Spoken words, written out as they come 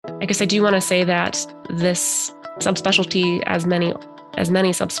I guess I do want to say that this subspecialty, as many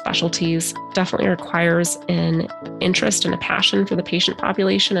subspecialties, definitely requires an interest and a passion for the patient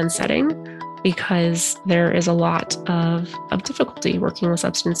population and setting, because there is a lot of difficulty working with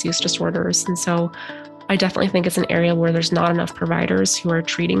substance use disorders. And so I definitely think it's an area where there's not enough providers who are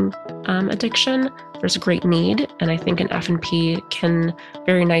treating addiction. There's a great need, and I think an F&P can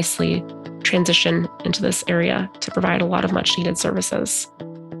very nicely transition into this area to provide a lot of much needed services.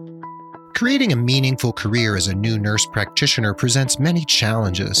 Creating a meaningful career as a new nurse practitioner presents many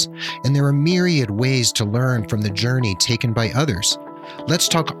challenges, and there are myriad ways to learn from the journey taken by others. Let's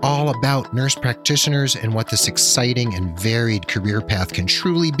talk all about nurse practitioners and what this exciting and varied career path can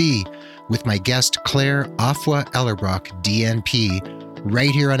truly be with my guest, Claire Afua Ellerbrock, DNP, right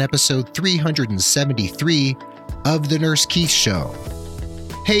here on episode 373 of The Nurse Keith Show.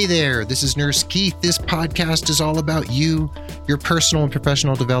 Hey there, this is Nurse Keith. This podcast is all about you, your personal and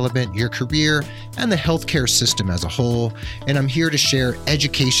professional development, your career, and the healthcare system as a whole. And I'm here to share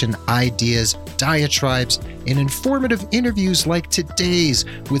education, ideas, diatribes, and informative interviews like today's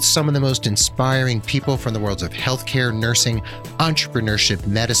with some of the most inspiring people from the worlds of healthcare, nursing, entrepreneurship,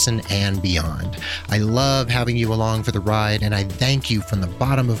 medicine, and beyond. I love having you along for the ride, and I thank you from the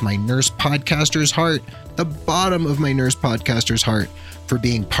bottom of my nurse podcaster's heart, for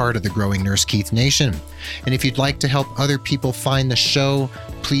being part of the growing Nurse Keith Nation. And if you'd like to help other people find the show,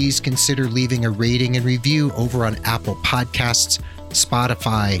 please consider leaving a rating and review over on Apple Podcasts,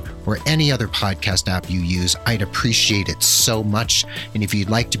 Spotify, or any other podcast app you use. I'd appreciate it so much. And if you'd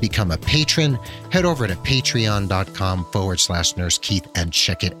like to become a patron, head over to patreon.com/Nurse Keith and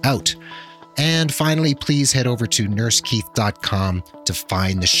check it out. And finally, please head over to nursekeith.com to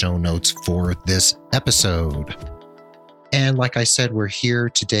find the show notes for this episode. And like I said, we're here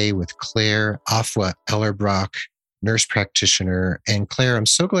today with Claire Afua Ellerbrock, nurse practitioner. And Claire, I'm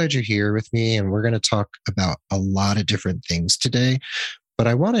so glad you're here with me. And we're going to talk about a lot of different things today. But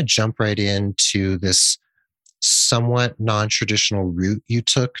I want to jump right into this somewhat non-traditional route you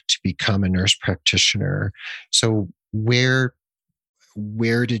took to become a nurse practitioner. So where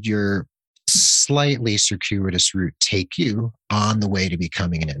did your slightly circuitous route take you on the way to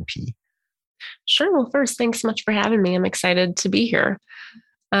becoming an NP? Sure. Well, first, thanks so much for having me. I'm excited to be here.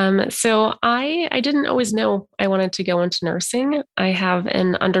 So I didn't always know I wanted to go into nursing. I have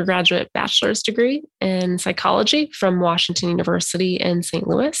an undergraduate bachelor's degree in psychology from Washington University in St.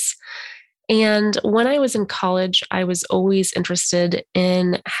 Louis. And when I was in college, I was always interested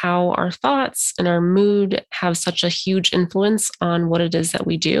in how our thoughts and our mood have such a huge influence on what it is that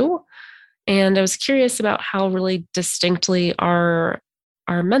we do. And I was curious about how really distinctly our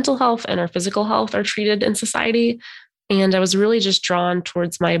mental health and our physical health are treated in society. And I was really just drawn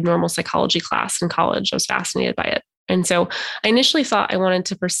towards my abnormal psychology class in college. I was fascinated by it. And so I initially thought I wanted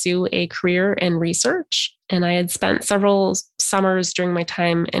to pursue a career in research. And I had spent several summers during my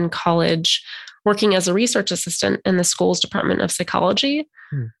time in college working as a research assistant in the school's Department of Psychology.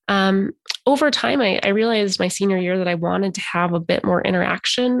 Over time, I realized my senior year that I wanted to have a bit more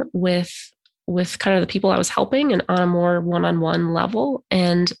interaction with kind of the people I was helping and on a more one-on-one level.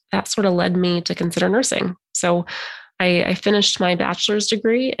 And that sort of led me to consider nursing. So I finished my bachelor's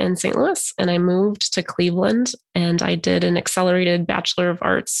degree in St. Louis and I moved to Cleveland and I did an accelerated Bachelor of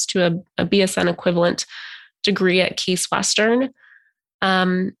Arts to a BSN equivalent degree at Case Western.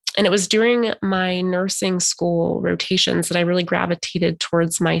 And it was during my nursing school rotations that I really gravitated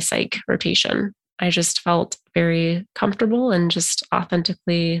towards my psych rotation. I just felt very comfortable and just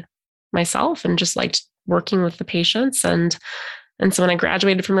authentically myself and just liked working with the patients. And so when I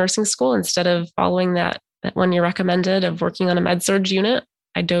graduated from nursing school, instead of following that 1 year recommended of working on a med-surg unit,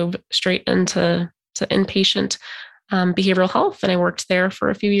 I dove straight into inpatient behavioral health. And I worked there for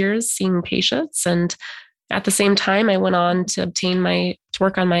a few years seeing patients. And at the same time, I went on to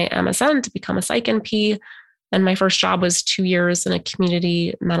work on my MSN to become a psych NP. And my first job was 2 years in a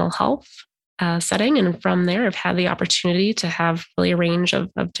community mental health setting. And from there, I've had the opportunity to have really a range of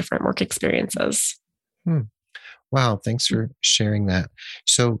different work experiences. Wow. Thanks for sharing that.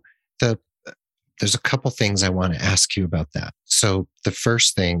 So there's a couple things I want to ask you about that. So the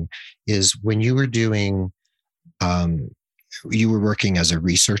first thing is when you were doing, you were working as a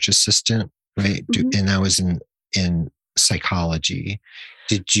research assistant, right? Mm-hmm. And that was in psychology.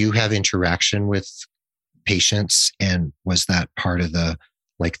 Did you have interaction with patients? And was that part of the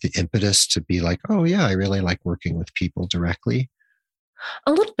impetus to be like, oh yeah, I really like working with people directly?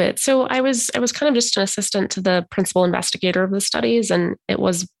 A little bit. So I was kind of just an assistant to the principal investigator of the studies, and it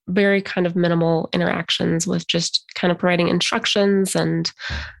was very kind of minimal interactions with just kind of providing instructions and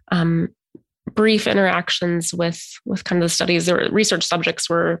brief interactions with kind of the studies. There were research subjects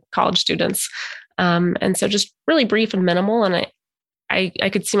were college students, and so just really brief and minimal. And I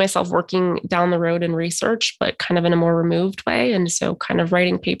could see myself working down the road in research, but kind of in a more removed way. And so kind of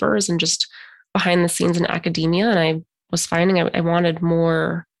writing papers and just behind the scenes in academia. And I was finding I wanted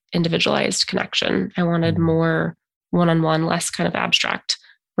more individualized connection. I wanted more one-on-one, less kind of abstract,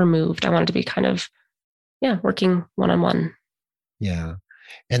 removed. I wanted to be kind of, working one-on-one. Yeah.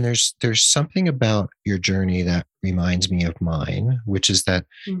 And there's something about your journey that reminds me of mine, which is that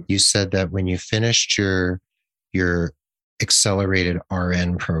you said that when you finished your accelerated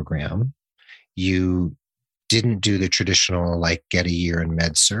RN program, you didn't do the traditional like get a year in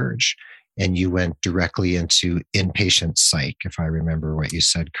med surge, and you went directly into inpatient psych, if I remember what you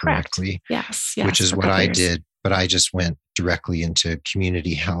said correctly. Correct. Yes. Which is what I did, but I just went directly into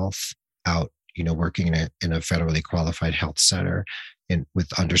community health out, working in a federally qualified health center with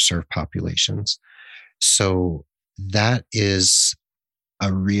underserved populations. So that is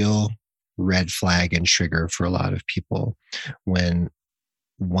a real red flag and trigger for a lot of people when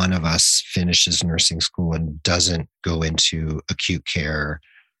one of us finishes nursing school and doesn't go into acute care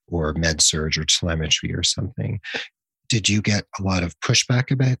or med surge or telemetry or something. Did you get a lot of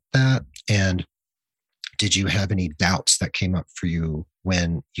pushback about that? And did you have any doubts that came up for you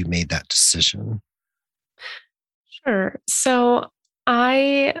when you made that decision? Sure. So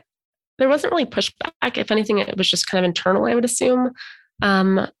there wasn't really pushback. If anything, it was just kind of internal, I would assume.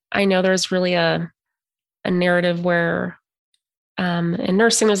 I know there's really a narrative where in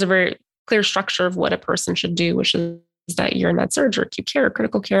nursing, there's a very clear structure of what a person should do, which is that you're in med surg or acute care or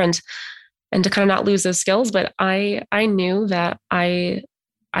critical care, and to kind of not lose those skills. But I knew that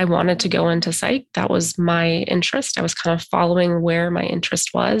I wanted to go into psych. That was my interest. I was kind of following where my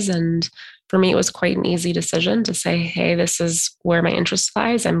interest was. And for me, it was quite an easy decision to say, hey, this is where my interest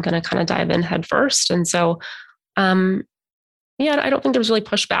lies. I'm going to kind of dive in head first. And so, I don't think there was really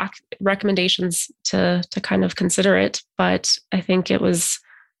pushback, recommendations to kind of consider it, but I think it was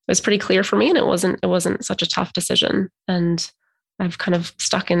pretty clear for me, and it wasn't such a tough decision. And I've kind of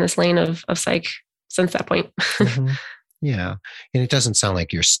stuck in this lane of psych since that point. Mm-hmm. Yeah. And it doesn't sound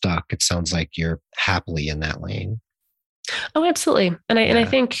like you're stuck. It sounds like you're happily in that lane. Oh, absolutely. And I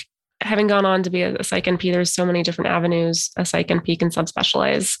think having gone on to be a psych NP, there's so many different avenues a psych NP can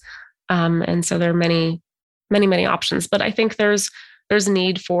subspecialize. And so there are many, many, many options, but I think there's a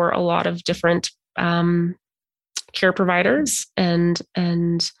need for a lot of different care providers and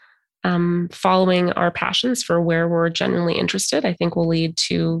following our passions for where we're genuinely interested, I think will lead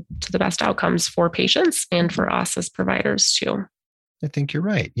to the best outcomes for patients and for us as providers too. I think you're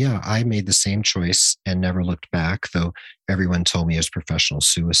right. Yeah, I made the same choice and never looked back, though everyone told me it was professional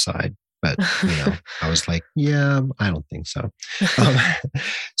suicide. But, I was like, yeah, I don't think so.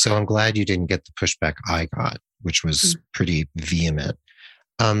 So I'm glad you didn't get the pushback I got, which was pretty vehement.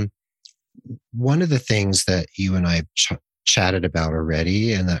 One of the things that you and I chatted about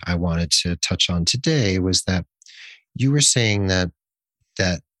already and that I wanted to touch on today was that you were saying that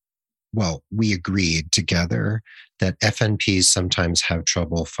we agreed together that FNPs sometimes have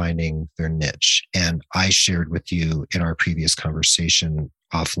trouble finding their niche. And I shared with you in our previous conversation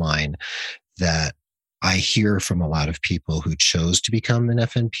offline that I hear from a lot of people who chose to become an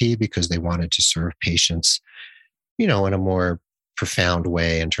FNP because they wanted to serve patients, in a more profound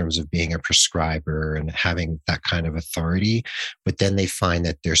way in terms of being a prescriber and having that kind of authority. But then they find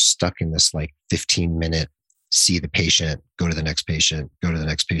that they're stuck in this like 15-minute see the patient, go to the next patient, go to the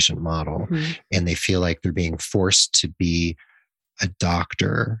next patient model. Mm-hmm. And they feel like they're being forced to be a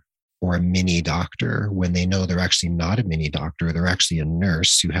doctor or a mini doctor when they know they're actually not a mini doctor. They're actually a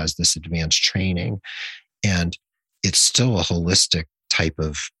nurse who has this advanced training. And it's still a holistic type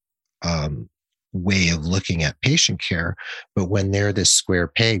of way of looking at patient care. But when they're this square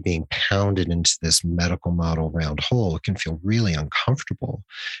peg being pounded into this medical model round hole, it can feel really uncomfortable.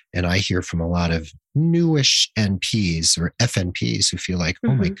 And I hear from a lot of newish NPs or FNPs who feel like,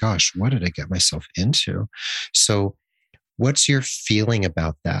 oh my gosh, what did I get myself into? So what's your feeling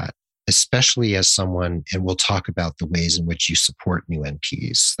about that? Especially as someone, and we'll talk about the ways in which you support new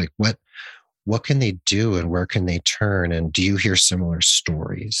NPs. Like what can they do and where can they turn? And do you hear similar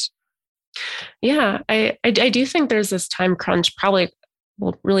stories? Yeah, I do think there's this time crunch, probably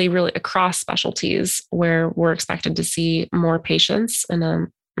really, really across specialties where we're expected to see more patients in a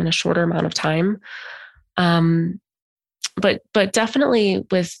shorter amount of time. But definitely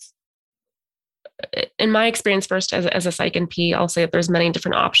in my experience first as a psych NP, I'll say that there's many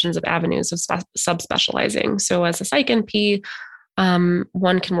different options of avenues of subspecializing. So as a psych NP,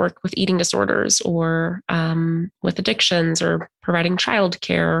 one can work with eating disorders or with addictions or providing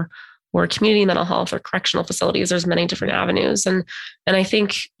childcare or community mental health or correctional facilities. There's many different avenues. And I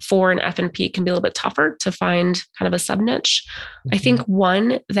think for an FNP, it can be a little bit tougher to find kind of a sub niche. I think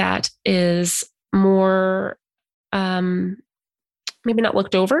one that is more, maybe not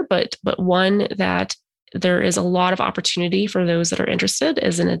looked over, but one that there is a lot of opportunity for those that are interested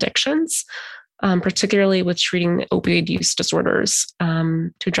is in addictions, particularly with treating opioid use disorders,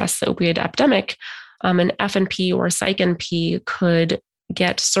 to address the opioid epidemic. An FNP or Psych NP could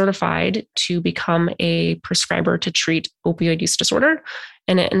get certified to become a prescriber to treat opioid use disorder.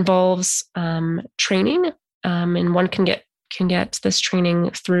 And it involves training, and one can get this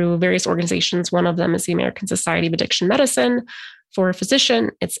training through various organizations. One of them is the American Society of Addiction Medicine. For a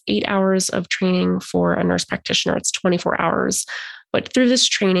physician, it's 8 hours of training. For a nurse practitioner, it's 24 hours. But through this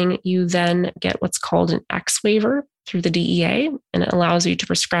training, you then get what's called an X waiver through the DEA, and it allows you to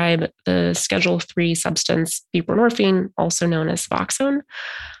prescribe the Schedule III substance buprenorphine, also known as Suboxone.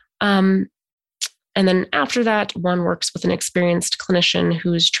 And then after that, one works with an experienced clinician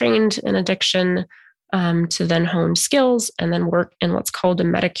who's trained in addiction, to then hone skills and then work in what's called a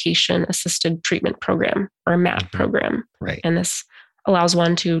medication-assisted treatment program, or a MAT program. Right. And this allows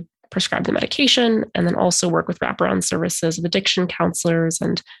one to prescribe the medication and then also work with wraparound services of addiction counselors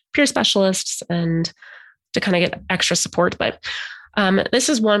and peer specialists, and to kind of get extra support. But this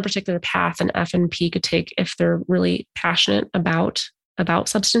is one particular path an FNP could take if they're really passionate about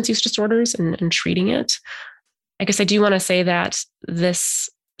substance use disorders and treating it. I guess I do want to say that this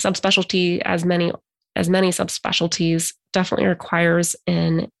subspecialty, as many subspecialties, definitely requires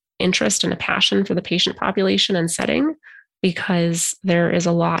an interest and a passion for the patient population and setting, because there is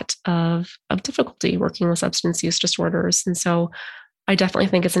a lot of difficulty working with substance use disorders. And so I definitely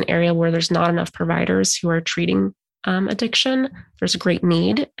think it's an area where there's not enough providers who are treating addiction. There's a great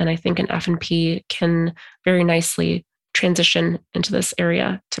need. And I think an FNP can very nicely transition into this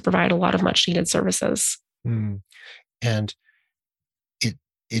area to provide a lot of much needed services. And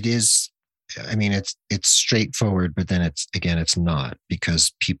it is, I mean, it's straightforward, but then it's not,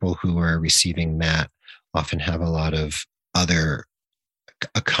 because people who are receiving MAT often have a lot of other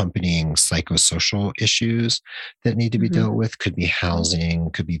accompanying psychosocial issues that need to be dealt with. Could be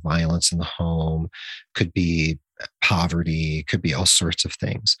housing, could be violence in the home, could be poverty, could be all sorts of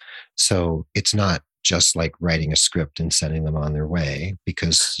things. So it's not just like writing a script and sending them on their way,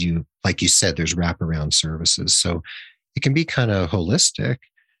 because like you said, there's wraparound services. So it can be kind of holistic,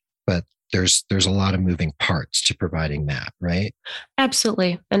 but there's a lot of moving parts to providing that, right?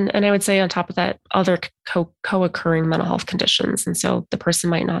 Absolutely. And I would say on top of that, other co-occurring mental health conditions. And so the person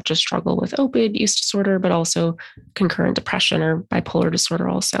might not just struggle with opioid use disorder, but also concurrent depression or bipolar disorder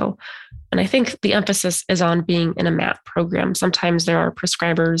also. And I think the emphasis is on being in a MAT program. Sometimes there are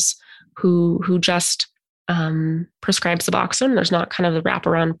prescribers who just prescribe Suboxone. There's not kind of the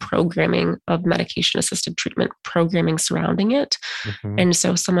wraparound programming of medication-assisted treatment programming surrounding it. And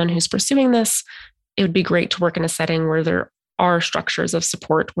so someone who's pursuing this, it would be great to work in a setting where there are structures of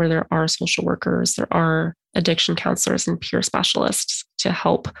support, where there are social workers, there are addiction counselors and peer specialists to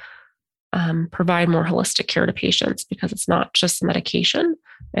help provide more holistic care to patients, because it's not just medication.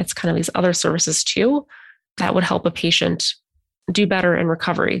 It's kind of these other services too that would help a patient do better in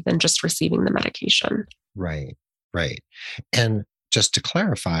recovery than just receiving the medication. Right. And just to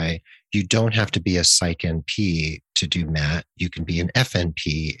clarify, you don't have to be a Psych NP to do MAT. You can be an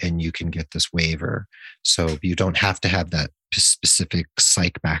FNP and you can get this waiver. So you don't have to have that specific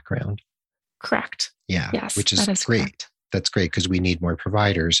psych background. Correct. Yeah. Yes, which is great. Correct. That's great, because we need more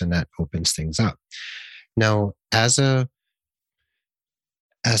providers and that opens things up. Now, as a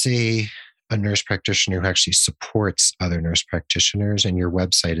nurse practitioner who actually supports other nurse practitioners, and your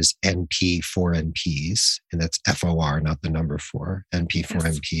website is NP4NPs, and that's FOR, not the number 4,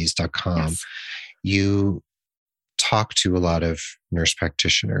 NP4NPs.com. Yes. You talk to a lot of nurse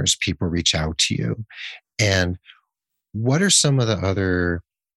practitioners, people reach out to you. And what are some of the other,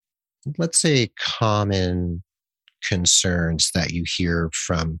 let's say, common concerns that you hear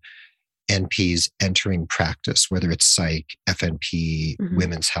from NPs entering practice, whether it's psych, FNP,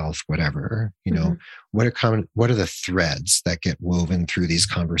 women's health, whatever, what are the threads that get woven through these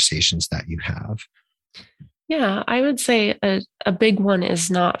conversations that you have? Yeah, I would say a big one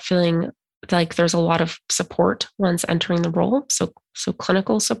is not feeling like there's a lot of support once entering the role. So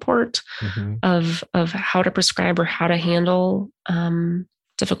clinical support of how to prescribe or how to handle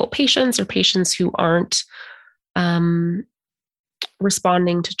difficult patients, or patients who aren't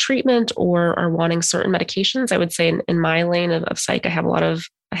responding to treatment or are wanting certain medications. I would say in my lane of psych, I have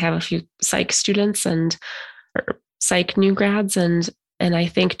a few psych students and psych new grads. And I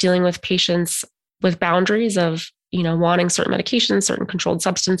think dealing with patients with boundaries of wanting certain medications, certain controlled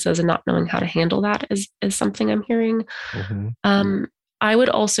substances, and not knowing how to handle that is something I'm hearing. Mm-hmm. I would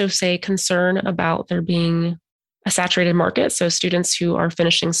also say concern about there being a saturated market. So students who are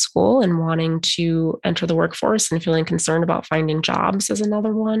finishing school and wanting to enter the workforce and feeling concerned about finding jobs is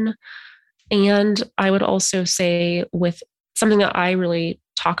another one. And I would also say with something that I really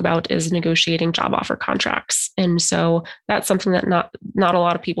talk about is negotiating job offer contracts. And so that's something that not a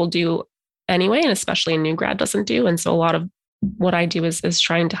lot of people do anyway, and especially a new grad doesn't do. And so a lot of what I do is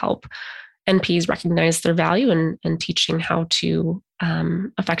trying to help NPs recognize their value and teaching how to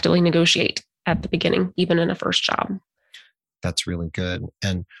effectively negotiate at the beginning, even in a first job. That's really good.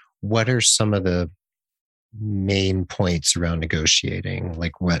 And what are some of the main points around negotiating?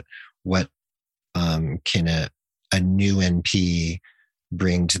 Like what can a new NP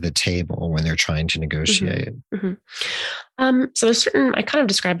bring to the table when they're trying to negotiate? Mm-hmm. So there's I kind of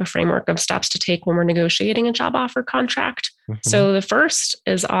describe a framework of steps to take when we're negotiating a job offer contract. Mm-hmm. So the first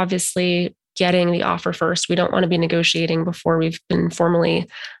is obviously getting the offer first. We don't want to be negotiating before we've been formally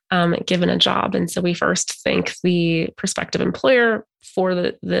given a job. And so we first thank the prospective employer for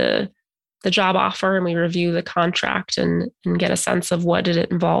the job offer, and we review the contract and get a sense of what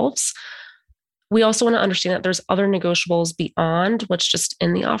it involves. We also want to understand that there's other negotiables beyond what's just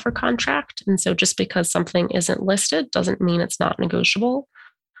in the offer contract. And so just because something isn't listed doesn't mean it's not negotiable.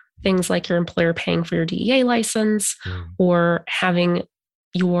 Things like your employer paying for your DEA license or having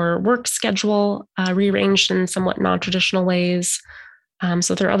your work schedule rearranged in somewhat non-traditional ways.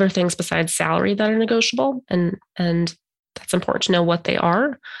 So there are other things besides salary that are negotiable, and that's important to know what they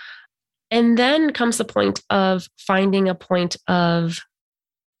are. And then comes the point of finding a point of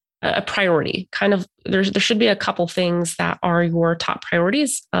a priority. Kind of there should be a couple things that are your top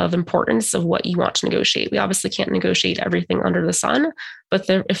priorities of importance of what you want to negotiate. We obviously can't negotiate everything under the sun, but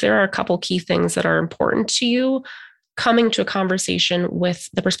if there are a couple key things that are important to you, coming to a conversation with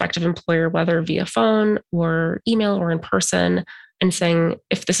the prospective employer, whether via phone or email or in person, and saying,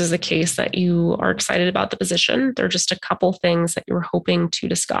 if this is the case that you are excited about the position, there are just a couple things that you're hoping to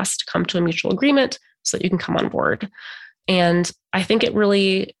discuss to come to a mutual agreement so that you can come on board. And I think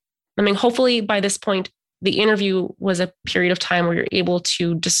hopefully by this point, the interview was a period of time where you're able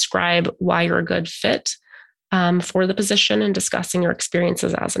to describe why you're a good fit for the position and discussing your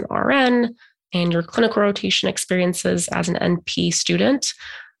experiences as an RN and your clinical rotation experiences as an NP student.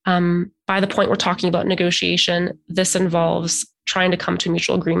 By the point we're talking about negotiation, this involves trying to come to a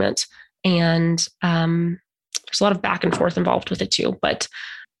mutual agreement. And there's a lot of back and forth involved with it too. But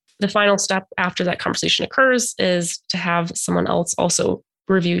the final step after that conversation occurs is to have someone else also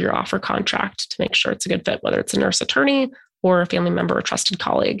review your offer contract to make sure it's a good fit, whether it's a nurse attorney or a family member or trusted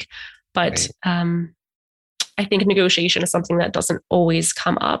colleague. But I think negotiation is something that doesn't always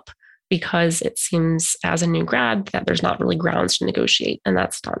come up because it seems as a new grad that there's not really grounds to negotiate. And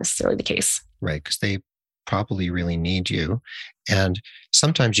that's not necessarily the case. Right, because they probably really need you. And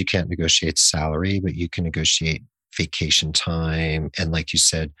sometimes you can't negotiate salary, but you can negotiate vacation time. And like you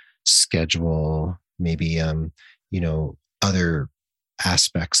said, schedule, maybe, other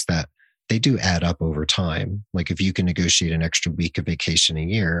aspects that they do add up over time. Like if you can negotiate an extra week of vacation a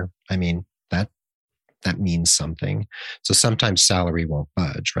year, that means something. So sometimes salary won't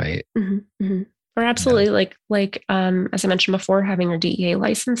budge, right? Mm-hmm, mm-hmm. Or absolutely, like as I mentioned before, having your DEA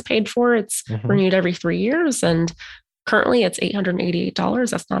license paid for, it's renewed every 3 years, and currently it's $888.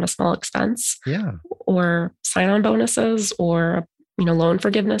 That's not a small expense. Yeah. Or sign-on bonuses, or loan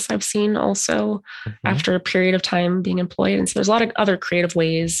forgiveness. I've seen also after a period of time being employed, and so there's a lot of other creative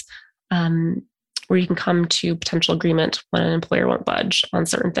ways where you can come to potential agreement when an employer won't budge on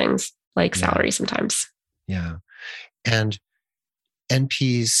certain things, like salary sometimes. Yeah. And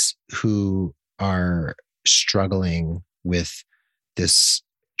NPs who are struggling with this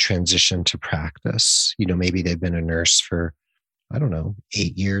transition to practice, maybe they've been a nurse for,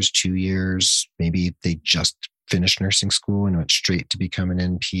 8 years, 2 years, maybe they just finished nursing school and went straight to become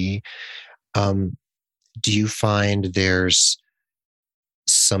an NP. Do you find there's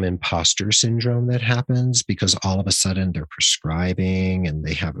some imposter syndrome that happens because all of a sudden they're prescribing and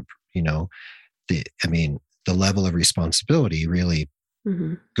they have the level of responsibility really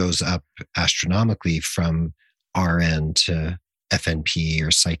goes up astronomically from RN to FNP or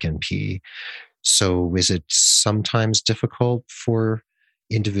Psych NP. So is it sometimes difficult for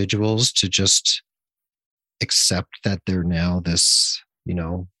individuals to just accept that they're now this,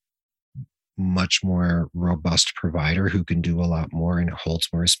 much more robust provider who can do a lot more and it holds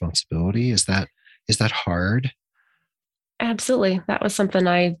more responsibility? Is that hard? Absolutely. That was something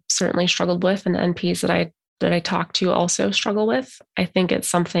I certainly struggled with, and NPs that I talk to also struggle with. I think it's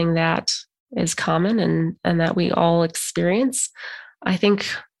something that is common and that we all experience. I think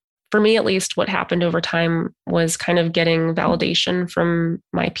for me, at least, what happened over time was kind of getting validation from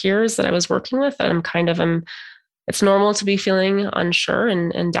my peers that I was working with. That it's normal to be feeling unsure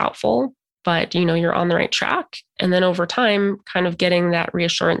and doubtful, but you're on the right track. And then over time, kind of getting that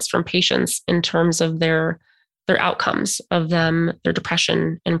reassurance from patients in terms of their outcomes of their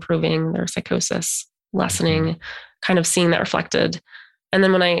depression improving, their psychosis lessening, kind of seeing that reflected. And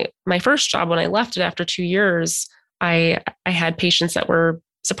then my first job, when I left it after 2 years, I had patients that were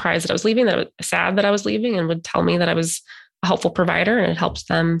surprised that I was leaving, that was sad that I was leaving, and would tell me that I was a helpful provider and it helped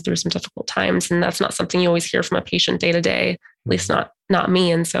them through some difficult times. And that's not something you always hear from a patient day to day, at least not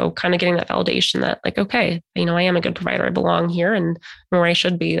me. And so kind of getting that validation that like, okay, I am a good provider. I belong here and where I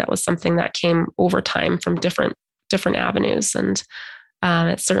should be. That was something that came over time from different avenues. And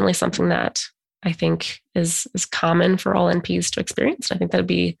it's certainly something that I think is common for all NPs to experience. I think that'd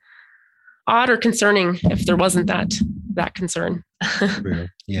be odd or concerning if there wasn't that concern.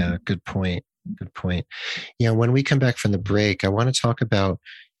 Yeah, good point. Good point. When we come back from the break, I want to talk about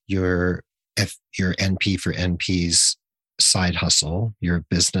your NP for NPs side hustle, your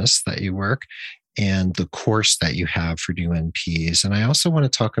business that you work, and the course that you have for new NPs. And I also want to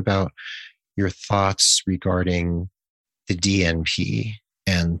talk about your thoughts regarding the DNP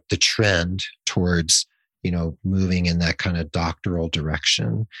and the trend towards moving in that kind of doctoral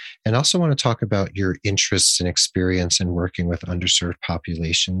direction. And also want to talk about your interests and experience in working with underserved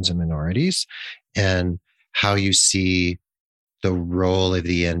populations and minorities and how you see the role of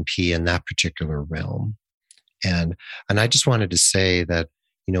the NP in that particular realm. And I just wanted to say that,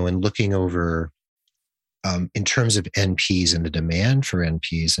 in looking over, in terms of NPs and the demand for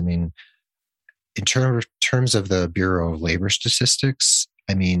NPs, I mean, in terms of the Bureau of Labor Statistics,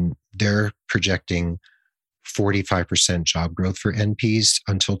 I mean, they're projecting 45% job growth for NPs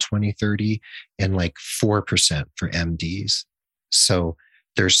until 2030 and like 4% for MDs. So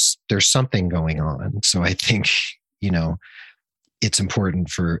there's something going on. So I think, it's important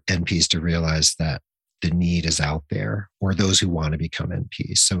for NPs to realize that the need is out there, or those who want to become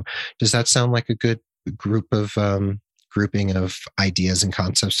NPs. So does that sound like a good grouping of ideas and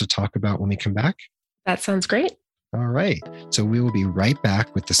concepts to talk about when we come back? That sounds great. All right. So we will be right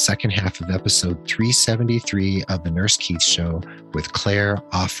back with the second half of episode 373 of the Nurse Keith Show with Claire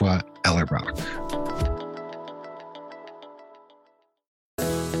Afua Ellerbrock.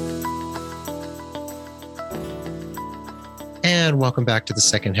 And welcome back to the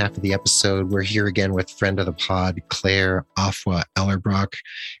second half of the episode. We're here again with friend of the pod, Claire Afua Ellerbrock.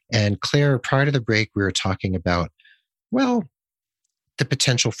 And Claire, prior to the break, we were talking about, the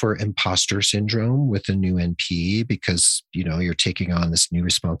potential for imposter syndrome with a new NP because, you're taking on this new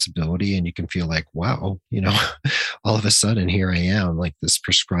responsibility and you can feel like, wow, all of a sudden here I am, like this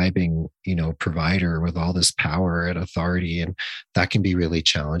prescribing, provider with all this power and authority. And that can be really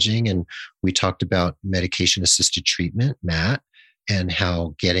challenging. And we talked about medication assisted treatment, MAT, and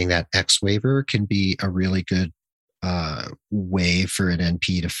how getting that X waiver can be a really good way for an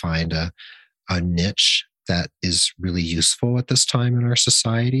NP to find a niche that is really useful at this time in our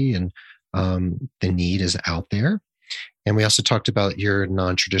society, and the need is out there. And we also talked about your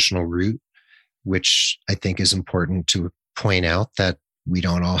non-traditional route, which I think is important to point out that we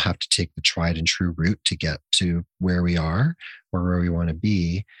don't all have to take the tried and true route to get to where we are or where we want to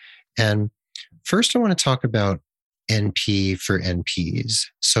be. And first, I want to talk about NP for NPs.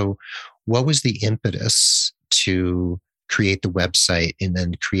 So what was the impetus to create the website and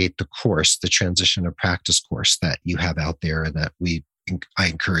then create the course, the Transition to Practice course that you have out there and that I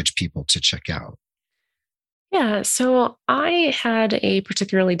encourage people to check out? Yeah, so I had a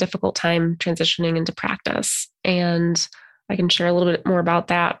particularly difficult time transitioning into practice, and I can share a little bit more about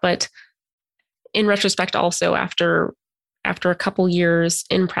that. But in retrospect, also after a couple years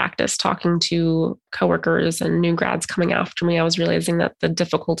in practice, talking to coworkers and new grads coming after me, I was realizing that the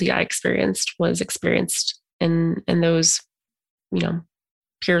difficulty I experienced was experienced in those,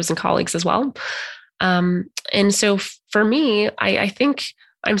 peers and colleagues as well. And so for me, I think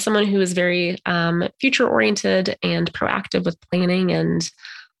I'm someone who is very future oriented and proactive with planning. And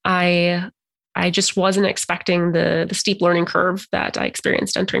I just wasn't expecting the steep learning curve that I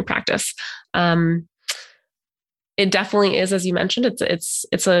experienced entering practice. It definitely is, as you mentioned,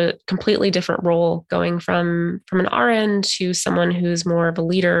 it's a completely different role going from an RN to someone who's more of a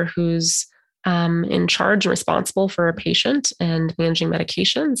leader, who's in charge and responsible for a patient and managing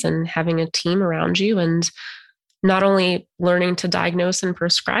medications and having a team around you, and not only learning to diagnose and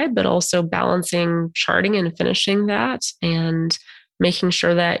prescribe, but also balancing charting and finishing that and making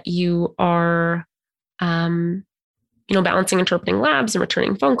sure that you are, balancing interpreting labs and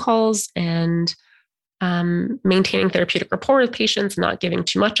returning phone calls and maintaining therapeutic rapport with patients, not giving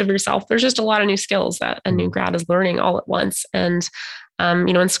too much of yourself. There's just a lot of new skills that a new grad is learning all at once. And,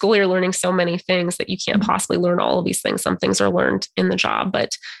 in school, you're learning so many things that you can't possibly learn all of these things. Some things are learned in the job,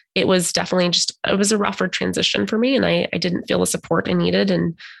 but it was definitely it was a rougher transition for me. And I didn't feel the support I needed.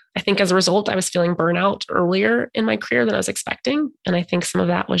 And I think as a result, I was feeling burnout earlier in my career than I was expecting. And I think some of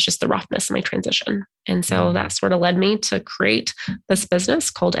that was just the roughness of my transition. And so that sort of led me to create this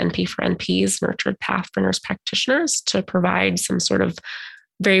business called NP for NPs, Nurtured Path for Nurse Practitioners, to provide some sort of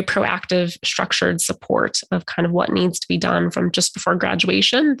very proactive, structured support of kind of what needs to be done from just before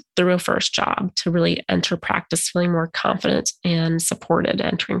graduation through a first job to really enter practice feeling more confident and supported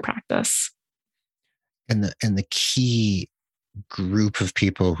entering practice. And the key group of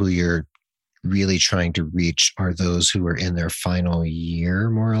people who you're really trying to reach are those who are in their final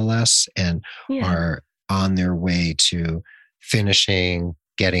year, more or less, and are on their way to finishing,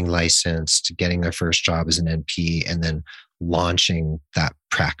 getting licensed, getting their first job as an NP, and then launching that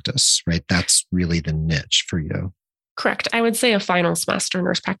practice, right? That's really the niche for you. Correct. I would say a final semester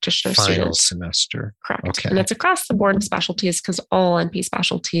nurse practitioner student. Final semester. Correct. Okay. And it's across the board of specialties because all NP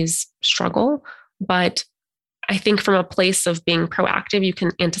specialties struggle. But I think from a place of being proactive, you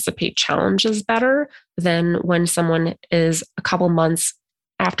can anticipate challenges better than when someone is a couple months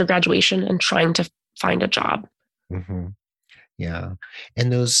after graduation and trying to find a job. Mm-hmm. Yeah.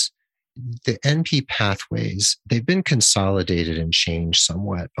 And the NP pathways, they've been consolidated and changed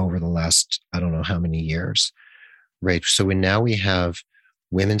somewhat over the last, I don't know how many years, right? So now we have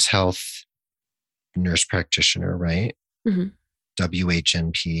women's health nurse practitioner, right? Mm-hmm.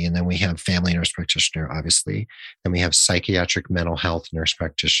 WHNP, and then we have family nurse practitioner, obviously. Then we have psychiatric mental health nurse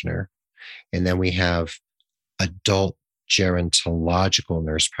practitioner. And then we have adult gerontological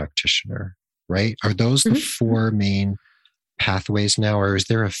nurse practitioner, right? Are those the four main pathways now, or is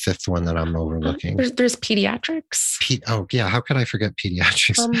there a fifth one that I'm overlooking? There's pediatrics. Oh, yeah. How could I forget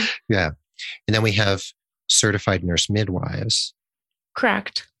pediatrics? Yeah. And then we have certified nurse midwives.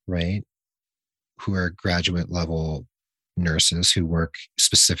 Correct. Right? Who are graduate level nurses who work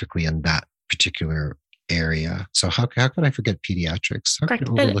specifically in that particular area. So how could I forget pediatrics? Correct.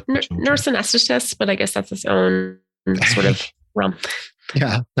 And nurse anesthetist, but I guess that's its own sort of realm.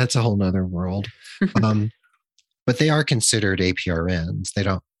 Yeah, that's a whole nother world. But they are considered APRNs.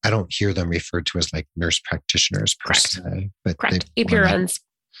 I don't hear them referred to as like nurse practitioners per se. But correct. APRNs,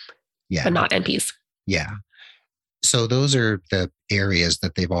 but not NPs. Yeah. So those are the areas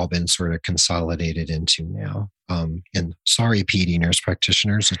that they've all been sort of consolidated into now. And sorry, PD nurse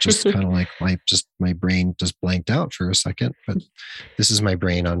practitioners, it's just kind of like my brain just blanked out for a second, but this is my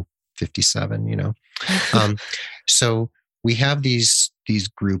brain on 57, So we have these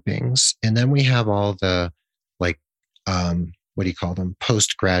groupings, and then we have all the what do you call them?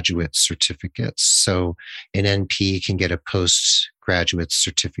 Postgraduate certificates. So an NP can get a postgraduate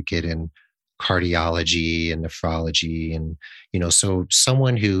certificate in cardiology and nephrology. And, so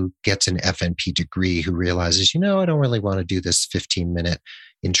someone who gets an FNP degree who realizes, I don't really want to do this 15-minute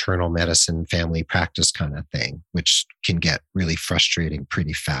internal medicine family practice kind of thing, which can get really frustrating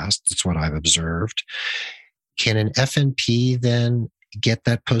pretty fast. That's what I've observed. Can an FNP then get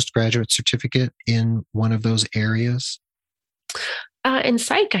that postgraduate certificate in one of those areas? In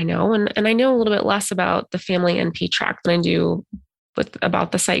psych, I know, and I know a little bit less about the family NP track than I do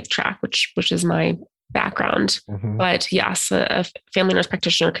about the psych track, which is my background. Mm-hmm. But yes, a family nurse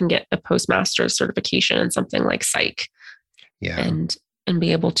practitioner can get a postmaster's certification in something like psych, and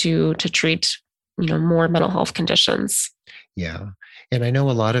be able to treat more mental health conditions. Yeah, and I know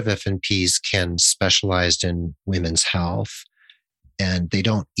a lot of FNPs can specialize in women's health, and they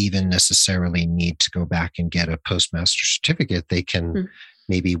don't even necessarily need to go back and get a postmaster certificate. They can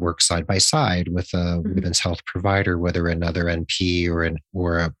maybe work side by side with a women's health provider, whether another NP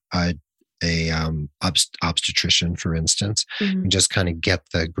or a obstetrician, for instance, and just kind of get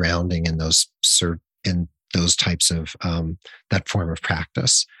the grounding in those types of that form of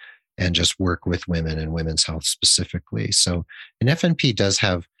practice, and just work with women and women's health specifically. So an FNP does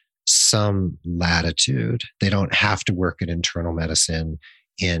have some latitude. They don't have to work at internal medicine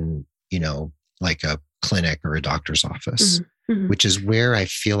in, like a clinic or a doctor's office, which is where I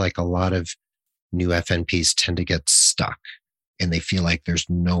feel like a lot of new FNPs tend to get stuck, and they feel like there's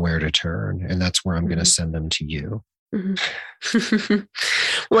nowhere to turn. And that's where I'm going to send them to you.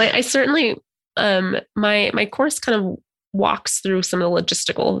 Well, I certainly, my course kind of walks through some of the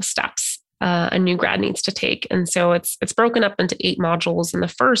logistical steps a new grad needs to take. And so it's broken up into 8 modules. And the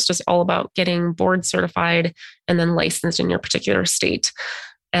first is all about getting board certified and then licensed in your particular state.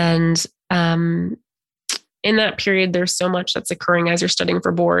 And in that period, there's so much that's occurring as you're studying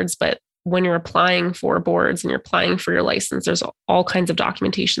for boards, but when you're applying for boards and you're applying for your license, there's all kinds of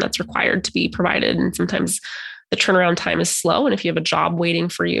documentation that's required to be provided. And sometimes the turnaround time is slow. And if you have a job waiting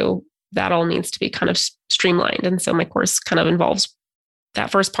for you, that all needs to be kind of streamlined. And so my course kind of involves that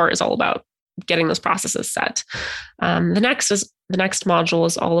first part is all about getting those processes set. The next module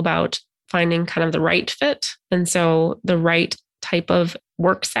is all about finding kind of the right fit. And so the right type of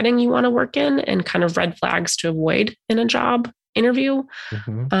work setting you want to work in and kind of red flags to avoid in a job interview.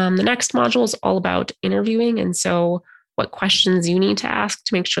 The next module is all about interviewing. And so what questions you need to ask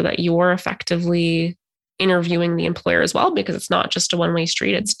to make sure that you're effectively interviewing the employer as well, because it's not just a one-way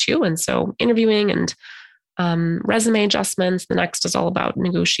street, it's two. And so interviewing and resume adjustments. The next is all about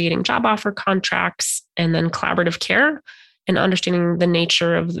negotiating job offer contracts and then collaborative care and understanding the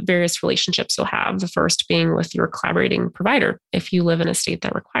nature of the various relationships you'll have. The first being with your collaborating provider. If you live in a state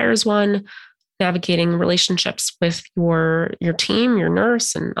that requires one, navigating relationships with your team, your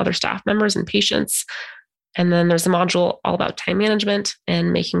nurse and other staff members and patients. And then there's a module all about time management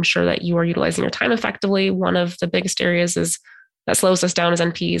and making sure that you are utilizing your time effectively. One of the biggest areas that slows us down as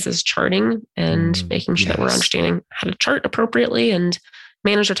NPs is charting and making sure that we're understanding how to chart appropriately and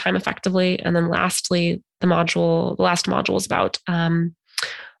manage your time effectively. And then lastly, the last module is about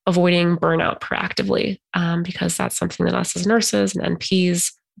avoiding burnout proactively, because that's something that us as nurses and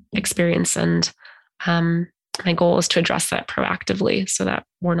NPs experience. And my goal is to address that proactively so that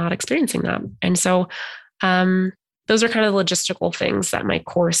we're not experiencing that. And so those are kind of the logistical things that my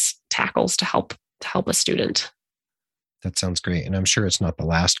course tackles to help a student. That sounds great. And I'm sure it's not the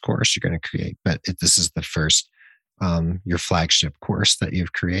last course you're going to create, but this is the first, your flagship course that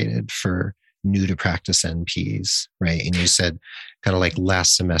you've created for new to practice NPs, right? And you said kind of like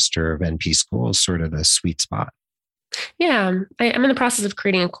last semester of NP school is sort of the sweet spot. Yeah, I'm in the process of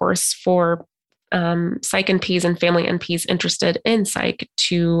creating a course for psych NPs and family NPs interested in psych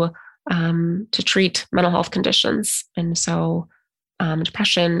to treat mental health conditions. And so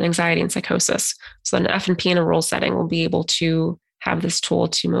depression, anxiety, and psychosis. So that an F&P in a rural setting will be able to have this tool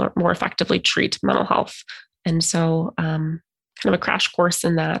to more effectively treat mental health. And so kind of a crash course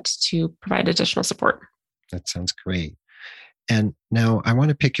in that to provide additional support. That sounds great. And now I want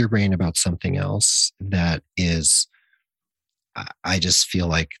to pick your brain about something else that is, I just feel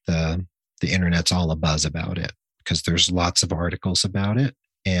like the internet's all abuzz about it because there's lots of articles about it.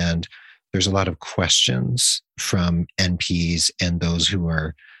 And there's a lot of questions from NPs and those who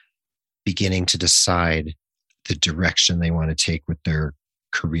are beginning to decide the direction they want to take with their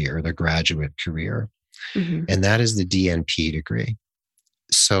career, their graduate career. Mm-hmm. And that is the DNP degree.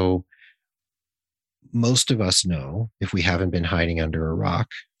 So most of us know, if we haven't been hiding under a rock,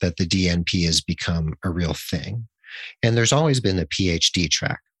 that the DNP has become a real thing. And there's always been the PhD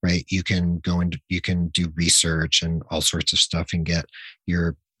track, right? You can go and you can do research and all sorts of stuff and get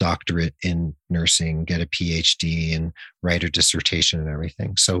your doctorate in nursing, get a PhD and write a dissertation and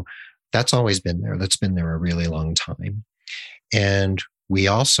everything. So that's always been there. That's been there a really long time. And we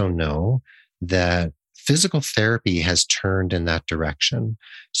also know that physical therapy has turned in that direction.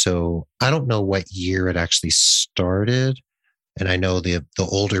 So I don't know what year it actually started. And I know the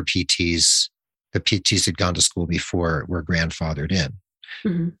older PTs, the PTs had gone to school before were grandfathered in.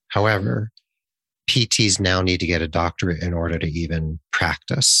 Mm-hmm. However, PTs now need to get a doctorate in order to even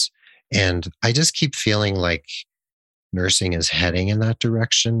practice. And I just keep feeling like nursing is heading in that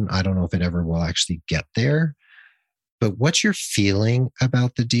direction. I don't know if it ever will actually get there. But what's your feeling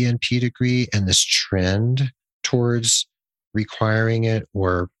about the DNP degree and this trend towards requiring it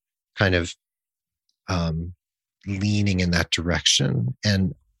or kind of leaning in that direction?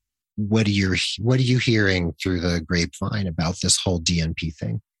 And what are you hearing through the grapevine about this whole DNP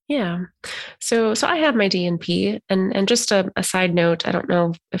thing? Yeah. So I have my DNP and just a side note, I don't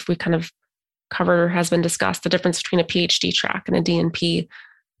know if we kind of covered or has been discussed the difference between a PhD track and a DNP.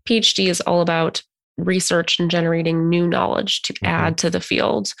 PhD is all about research and generating new knowledge to add to the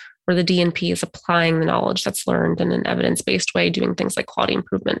field, where the DNP is applying the knowledge that's learned in an evidence-based way, doing things like quality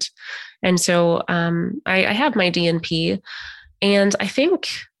improvement. And so I have my DNP, and I think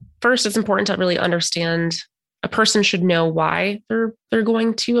first it's important to really understand a person should know why they're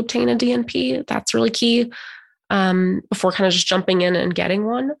going to obtain a DNP. That's really key before kind of just jumping in and getting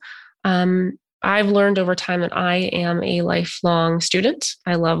one. I've learned over time that I am a lifelong student.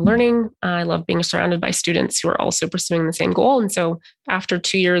 I love learning. I love being surrounded by students who are also pursuing the same goal. And so after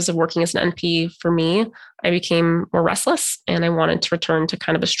 2 years of working as an NP, for me, I became more restless and I wanted to return to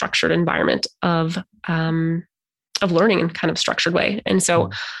kind of a structured environment of learning in kind of structured way. And so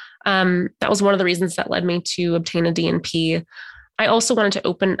that was one of the reasons that led me to obtain a DNP. I also wanted to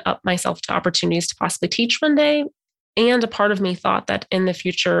open up myself to opportunities to possibly teach one day. And a part of me thought that in the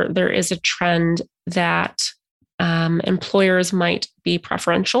future, there is a trend that employers might be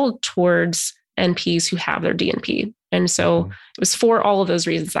preferential towards NPs who have their DNP. And so it was for all of those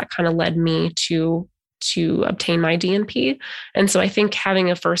reasons that kind of led me to obtain my DNP. And so I think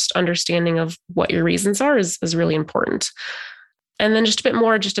having a first understanding of what your reasons are is really important. And then just a bit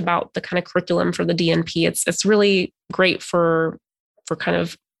more just about the kind of curriculum for the DNP. It's really great for kind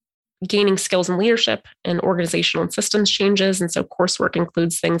of gaining skills in leadership and organizational and systems changes. And so coursework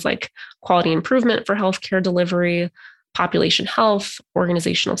includes things like quality improvement for healthcare delivery, population health,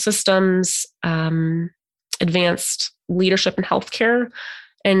 organizational systems, advanced leadership in healthcare.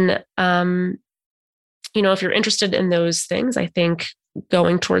 And, if you're interested in those things, I think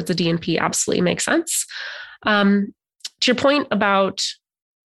going towards the DNP absolutely makes sense. To your point about,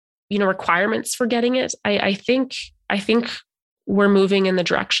 requirements for getting it, I think we're moving in the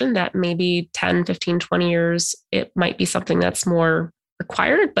direction that maybe 10, 15, 20 years, it might be something that's more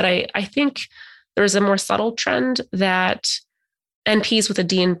required. But I think there's a more subtle trend that NPs with a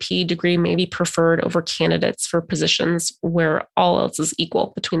DNP degree may be preferred over candidates for positions where all else is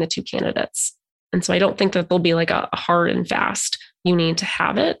equal between the two candidates. And so I don't think that there'll be like a hard and fast, you need to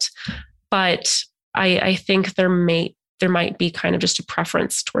have it. But I think there might be kind of just a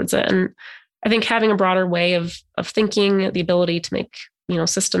preference towards it. And I think having a broader way of thinking, the ability to make,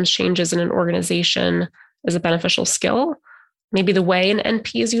 systems changes in an organization is a beneficial skill. Maybe the way an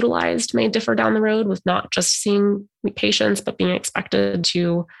NP is utilized may differ down the road with not just seeing patients, but being expected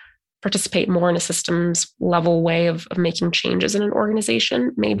to participate more in a systems level way of making changes in an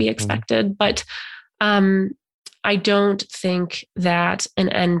organization may be expected. But I don't think that an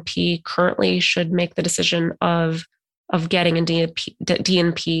NP currently should make the decision of getting a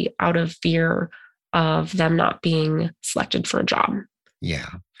DNP out of fear of them not being selected for a job. Yeah.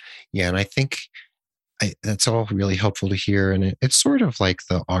 Yeah. And I think that's all really helpful to hear. And it's sort of like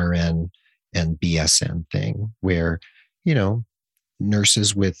the RN and BSN thing where,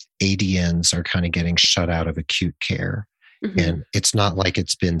 nurses with ADNs are kind of getting shut out of acute care. Mm-hmm. And it's not like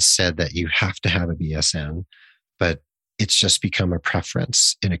it's been said that you have to have a BSN, but it's just become a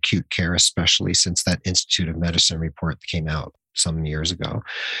preference in acute care, especially since that Institute of Medicine report that came out some years ago.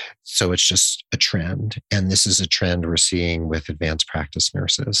 So it's just a trend. And this is a trend we're seeing with advanced practice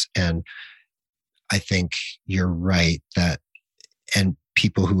nurses. And I think you're right and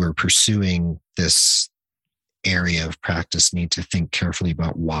people who are pursuing this area of practice need to think carefully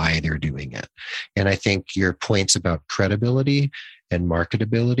about why they're doing it. And I think your points about credibility and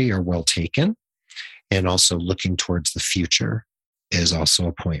marketability are well taken. And also looking towards the future is also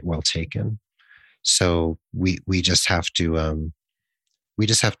a point well taken. So we just have to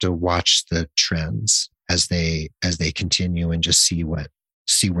watch the trends as they continue and just see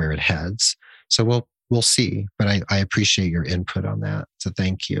where it heads. So we'll see. But I appreciate your input on that. So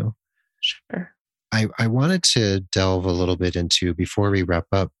thank you. Sure. I wanted to delve a little bit into, before we wrap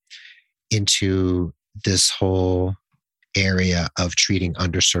up, into this whole area of treating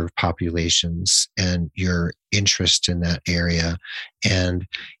underserved populations and your interest in that area. And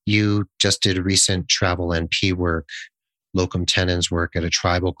you just did recent travel NP work, locum tenens work at a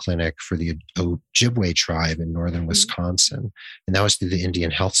tribal clinic for the Ojibwe tribe in northern Wisconsin. And that was through the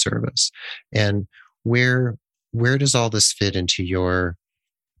Indian Health Service. And where does all this fit into your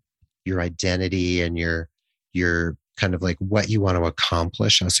identity and your kind of like what you want to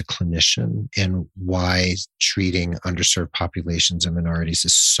accomplish as a clinician and why treating underserved populations and minorities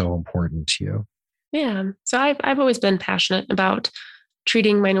is so important to you? Yeah. So I've always been passionate about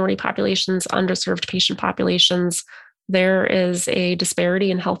treating minority populations, underserved patient populations. There is a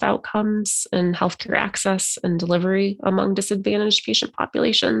disparity in health outcomes and healthcare access and delivery among disadvantaged patient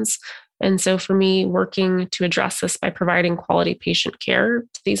populations. And so for me, working to address this by providing quality patient care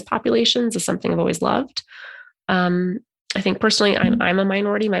to these populations is something I've always loved. I think personally, I'm a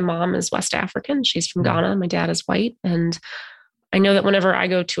minority. My mom is West African. She's from Ghana. My dad is white. And I know that whenever I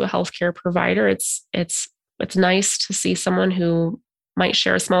go to a healthcare provider, it's nice to see someone who might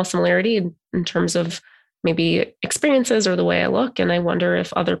share a small similarity in terms of maybe experiences or the way I look. And I wonder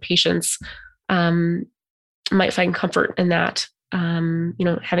if other patients might find comfort in that,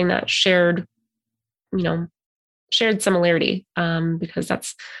 having that shared similarity, because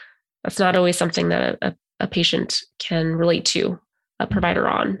that's not always something that a patient can relate to a provider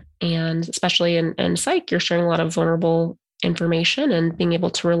on. And especially in psych, you're sharing a lot of vulnerable information, and being able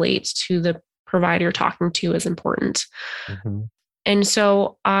to relate to the provider you're talking to is important. Mm-hmm. And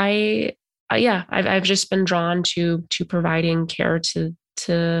so I've just been drawn to providing care to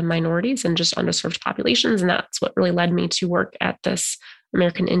to minorities and just underserved populations. And that's what really led me to work at this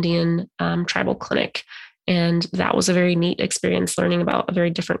American Indian tribal clinic. And that was a very neat experience, learning about a very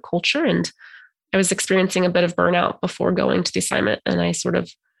different culture. And I was experiencing a bit of burnout before going to the assignment. And I sort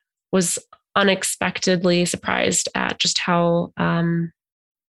of was unexpectedly surprised at just how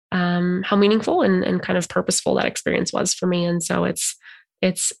meaningful and kind of purposeful that experience was for me. And so it's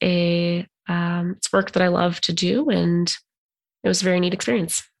work that I love to do, and it was a very neat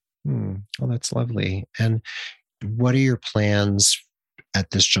experience. Well, that's lovely. And what are your plans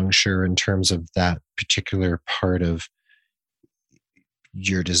at this juncture in terms of that particular part of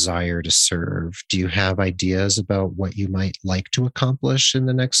your desire to serve? Do you have ideas about what you might like to accomplish in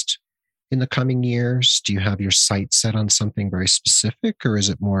the coming years? Do you have your sights set on something very specific, or is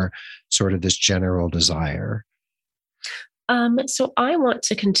it more sort of this general desire? So I want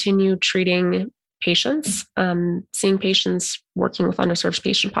to continue treating patients, seeing patients, working with underserved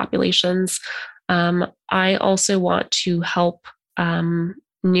patient populations. I also want to help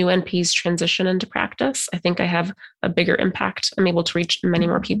new NPs transition into practice. I think I have a bigger impact. I'm able to reach many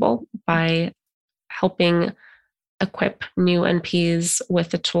more people by helping equip new NPs with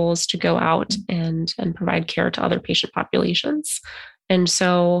the tools to go out and provide care to other patient populations. And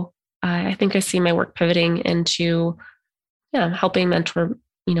so I think I see my work pivoting into helping mentor,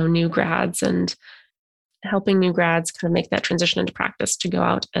 new grads, and helping new grads kind of make that transition into practice to go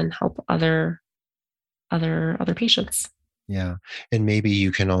out and help other patients. Yeah. And maybe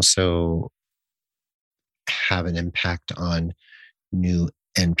you can also have an impact on new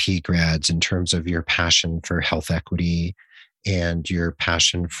NP grads in terms of your passion for health equity and your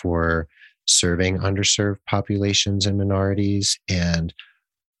passion for serving underserved populations and minorities, and,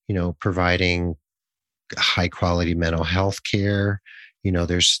 providing high quality mental health care.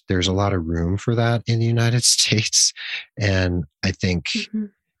 There's a lot of room for that in the United States. And I think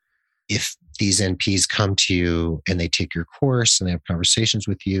if these NPs come to you and they take your course and they have conversations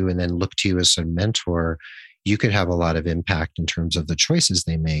with you and then look to you as a mentor, you could have a lot of impact in terms of the choices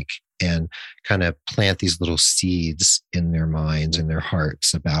they make, and kind of plant these little seeds in their minds and their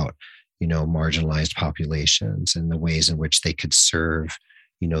hearts about, marginalized populations and the ways in which they could serve,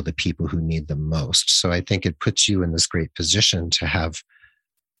 the people who need them most. So I think it puts you in this great position to have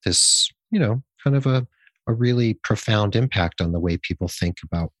this, kind of a really profound impact on the way people think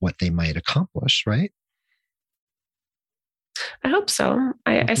about what they might accomplish, right? I hope so.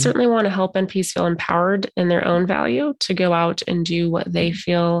 I certainly want to help NPs feel empowered in their own value to go out and do what they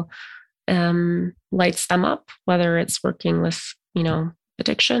feel lights them up, whether it's working with,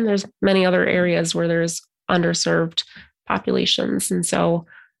 addiction. There's many other areas where there's underserved populations. And so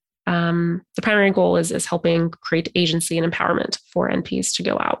the primary goal is helping create agency and empowerment for NPs to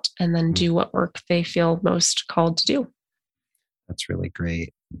go out and then do what work they feel most called to do. That's really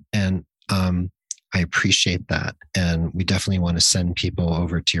great. And I appreciate that. And we definitely want to send people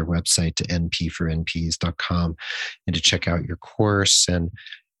over to your website, to npfornps.com, and to check out your course and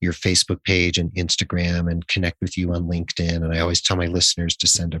your Facebook page and Instagram, and connect with you on LinkedIn. And I always tell my listeners to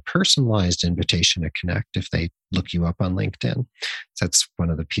send a personalized invitation to connect if they look you up on LinkedIn. That's one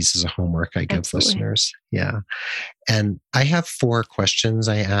of the pieces of homework I give listeners. Yeah. And I have 4 questions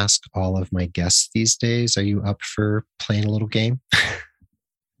I ask all of my guests these days. Are you up for playing a little game?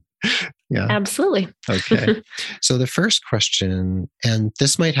 Yeah. Absolutely. Okay. So the first question, and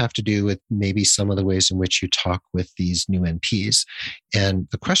this might have to do with maybe some of the ways in which you talk with these new NPs. And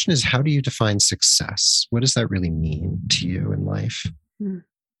the question is, how do you define success? What does that really mean to you in life?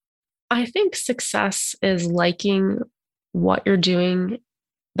 I think success is liking what you're doing,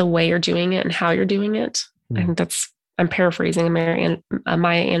 the way you're doing it, and how you're doing it. I think I'm paraphrasing a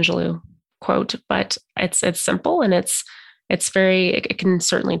Maya Angelou quote, but it's simple, and it can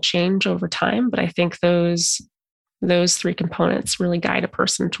certainly change over time. But I think those 3 components really guide a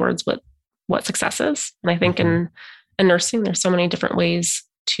person towards what success is. And I think in nursing, there's so many different ways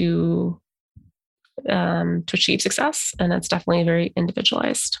to achieve success, and it's definitely very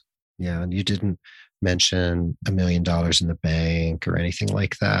individualized. Yeah, and you didn't mention $1 million in the bank or anything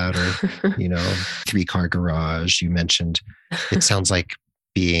like that, or 3-car garage. You mentioned, it sounds like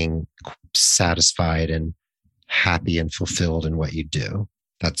being satisfied and happy and fulfilled in what you do.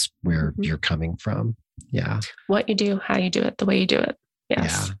 That's where you're coming from. Yeah. What you do, how you do it, the way you do it.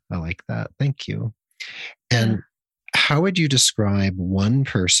 Yes. Yeah, I like that. Thank you. And how would you describe one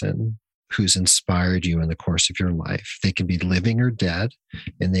person who's inspired you in the course of your life? They can be living or dead,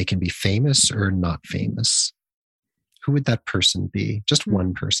 and they can be famous or not famous. Who would that person be? Just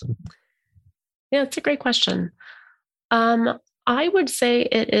one person. Yeah, it's a great question. I would say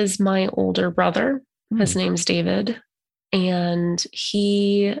it is my older brother. His name's David. and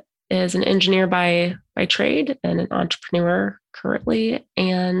he is an engineer by trade and an entrepreneur currently.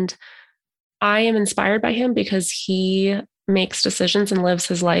 And I am inspired by him because he makes decisions and lives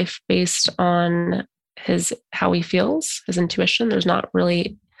his life based on his how he feels, his intuition. There's not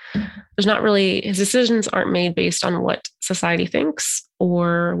really his decisions aren't made based on what society thinks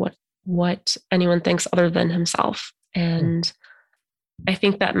or what anyone thinks other than himself. And I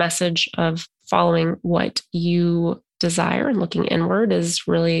think that message of following what you desire and looking inward is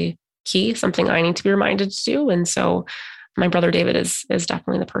really key, something I need to be reminded to do. And so my brother David is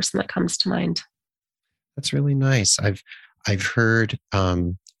definitely the person that comes to mind. That's really nice. I've heard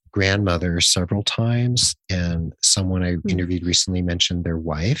grandmother several times, and someone I interviewed recently mentioned their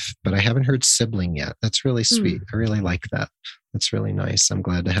wife, but I haven't heard sibling yet. That's really sweet. I really like that. That's really nice. I'm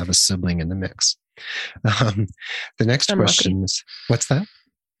glad to have a sibling in the mix. The next I'm question lucky. is, what's that?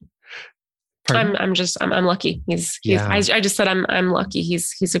 Pardon? I'm lucky. He's Yeah, I just said I'm lucky.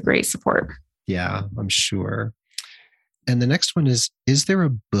 He's a great support. yeah, I'm sure. And the next one is there a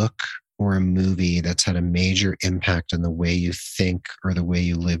book or a movie that's had a major impact on the way you think or the way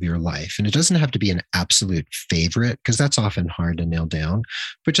you live your life? And it doesn't have to be an absolute favorite, because that's often hard to nail down,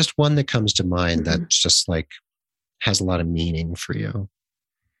 but just one that comes to mind that's just like has a lot of meaning for you.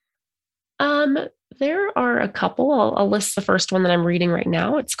 Um, there are a couple. I'll list the first one that I'm reading right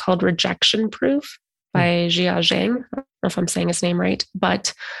now. It's called Rejection Proof Hmm. by Jia Zhang. I don't know if I'm saying his name right,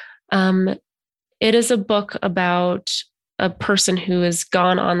 but um, it is a book about a person who has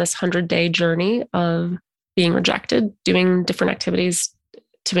gone on this 100-day journey of being rejected, doing different activities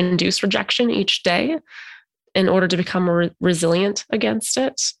to induce rejection each day in order to become resilient against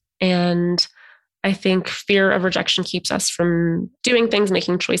it. And I think fear of rejection keeps us from doing things,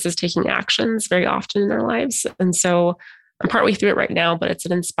 making choices, taking actions very often in our lives. And so I'm partway through it right now, but it's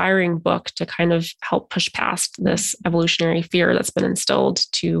an inspiring book to kind of help push past this evolutionary fear that's been instilled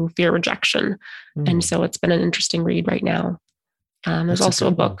to fear rejection. And so it's been an interesting read right now. There's That's a also a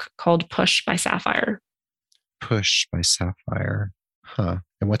good one. book called Push by Sapphire. Push by Sapphire. Huh.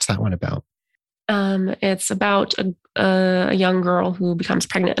 And what's that one about? It's about a young girl who becomes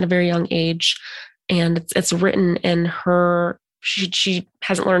pregnant at a very young age, and it's written in her. She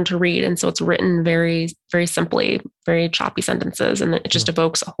hasn't learned to read, and so it's written very very simply, very choppy sentences, and it just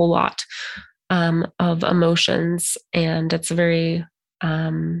evokes a whole lot of emotions, and it's a very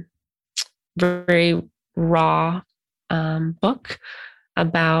very raw book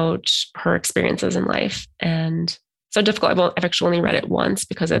about her experiences in life. And so difficult. I've actually only read it once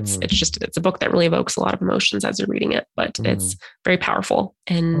because it's a book that really evokes a lot of emotions as you're reading it, but it's very powerful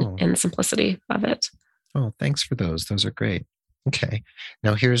in the simplicity of it. Oh, thanks for those. Those are great. Okay.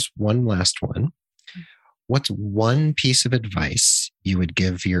 Now here's one last one. What's one piece of advice you would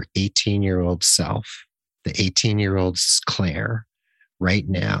give your 18-year-old self, the 18-year-old Claire, right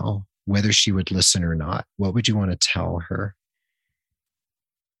now, whether she would listen or not? What would you want to tell her?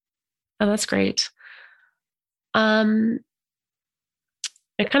 Oh, that's great. Um,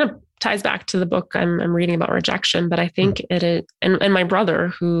 it kind of ties back to the book I'm reading about rejection, but I think it is, and my brother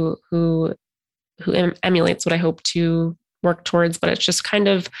who emulates what I hope to work towards, but it's just kind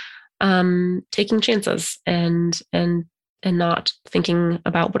of taking chances and not thinking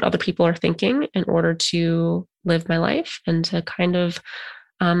about what other people are thinking in order to live my life, and to kind of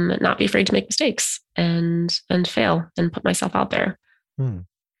not be afraid to make mistakes and fail and put myself out there.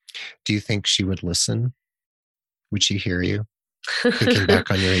 Do you think she would listen? Would she hear you? Thinking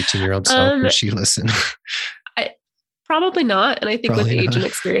back on your 18-year-old self, would she listen? Probably not. And I think Probably with age not. and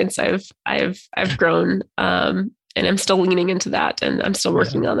experience, I've grown, and I'm still leaning into that, and I'm still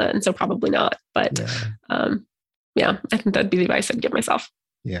working on that. And so probably not. But yeah, I think that'd be the advice I'd give myself.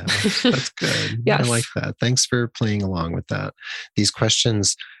 Yeah, that's good. Yes. I like that. Thanks for playing along with that. These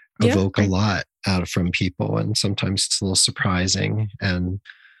questions evoke a lot out from people, and sometimes it's a little surprising. And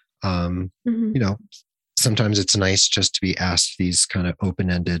you know, sometimes it's nice just to be asked these kind of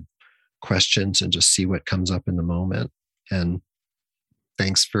open-ended questions and just see what comes up in the moment. And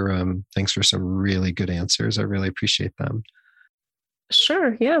thanks for some really good answers. I really appreciate them.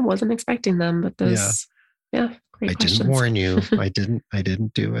 Sure. Yeah, wasn't expecting them, but those, great I questions. didn't warn you. I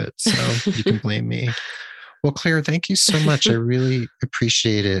didn't do it. So you can blame me. Well, Claire, thank you so much. I really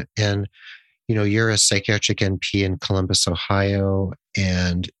appreciate it. And, you're a psychiatric NP in Columbus, Ohio,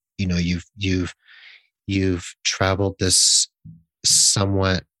 and, you've traveled this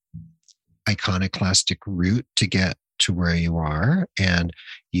somewhat iconoclastic route to get to where you are, and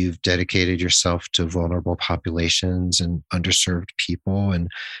you've dedicated yourself to vulnerable populations and underserved people, and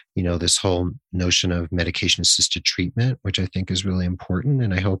this whole notion of medication assisted treatment, which I think is really important.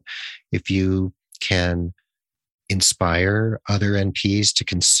 And I hope if you can inspire other NPs to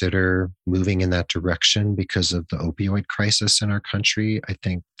consider moving in that direction because of the opioid crisis in our country, I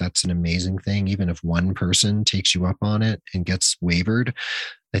think that's an amazing thing. Even if one person takes you up on it and gets waivered,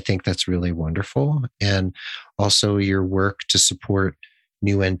 I think that's really wonderful. And also your work to support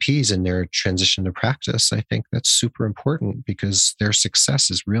new NPs in their transition to practice, I think that's super important because their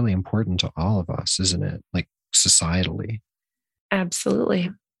success is really important to all of us, isn't it? Like societally. Absolutely.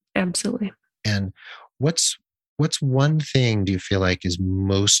 Absolutely. And what's one thing do you feel like is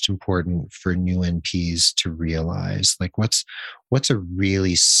most important for new NPs to realize? Like what's a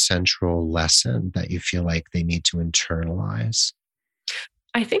really central lesson that you feel like they need to internalize?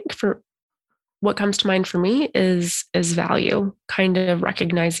 I think for what comes to mind for me is value, kind of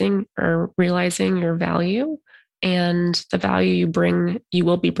recognizing or realizing your value and the value you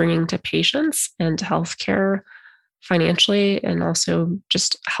will be bringing to patients and to healthcare financially and also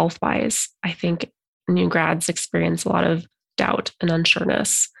just health wise. I think new grads experience a lot of doubt and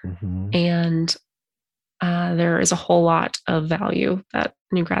unsureness. Mm-hmm. And there is a whole lot of value that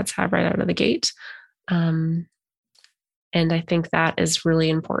new grads have right out of the gate. And I think that is really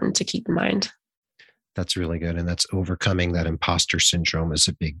important to keep in mind. That's really good. And that's overcoming that imposter syndrome is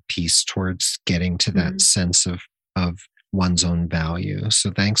a big piece towards getting to that sense of one's own value.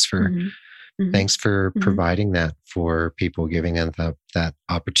 So thanks for providing that for people, giving them that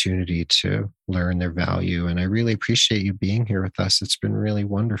opportunity to learn their value. And I really appreciate you being here with us. It's been really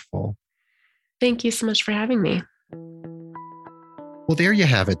wonderful. Thank you so much for having me. Well, there you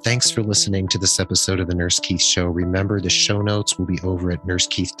have it. Thanks for listening to this episode of The Nurse Keith Show. Remember, the show notes will be over at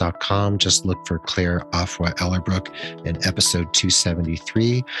nursekeith.com. Just look for Claire Afua Ellerbrook in episode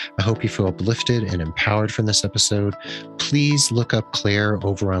 273. I hope you feel uplifted and empowered from this episode. Please look up Claire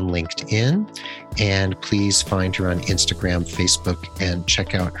over on LinkedIn, and please find her on Instagram, Facebook, and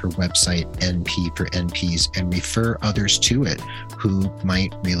check out her website, NP for NPs, and refer others to it who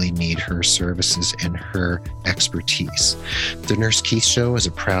might really need her services and her expertise. The Nurse Keith Show is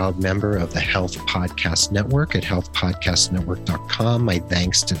a proud member of the Health Podcast Network at healthpodcastnetwork.com. My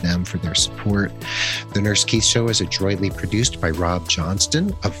thanks to them for their support. The Nurse Keith Show is adroitly produced by Rob Johnston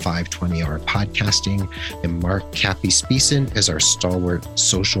of 520R Podcasting, and Mark Cappy Speeson is our stalwart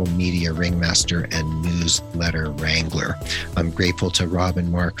social media ringmaster and newsletter wrangler. I'm grateful to Rob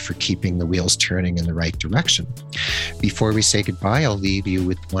and Mark for keeping the wheels turning in the right direction. Before we say goodbye, I'll leave you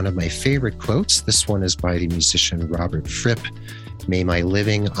with one of my favorite quotes. This one is by the musician Robert Fripp. May my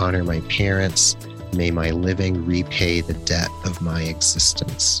living honor my parents. May my living repay the debt of my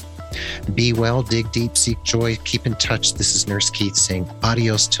existence. Be well, dig deep, seek joy, keep in touch. This is Nurse Keith saying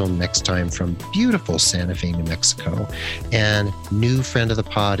adios till next time from beautiful Santa Fe, New Mexico. And new friend of the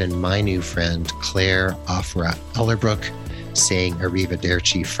pod and my new friend, Claire Afua Ellerbrook, saying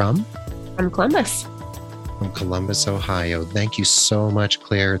arrivederci from Columbus. From Columbus, Ohio. Thank you so much,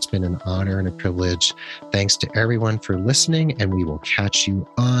 Claire. It's been an honor and a privilege. Thanks to everyone for listening, and we will catch you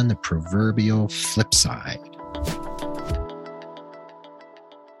on the proverbial flip side.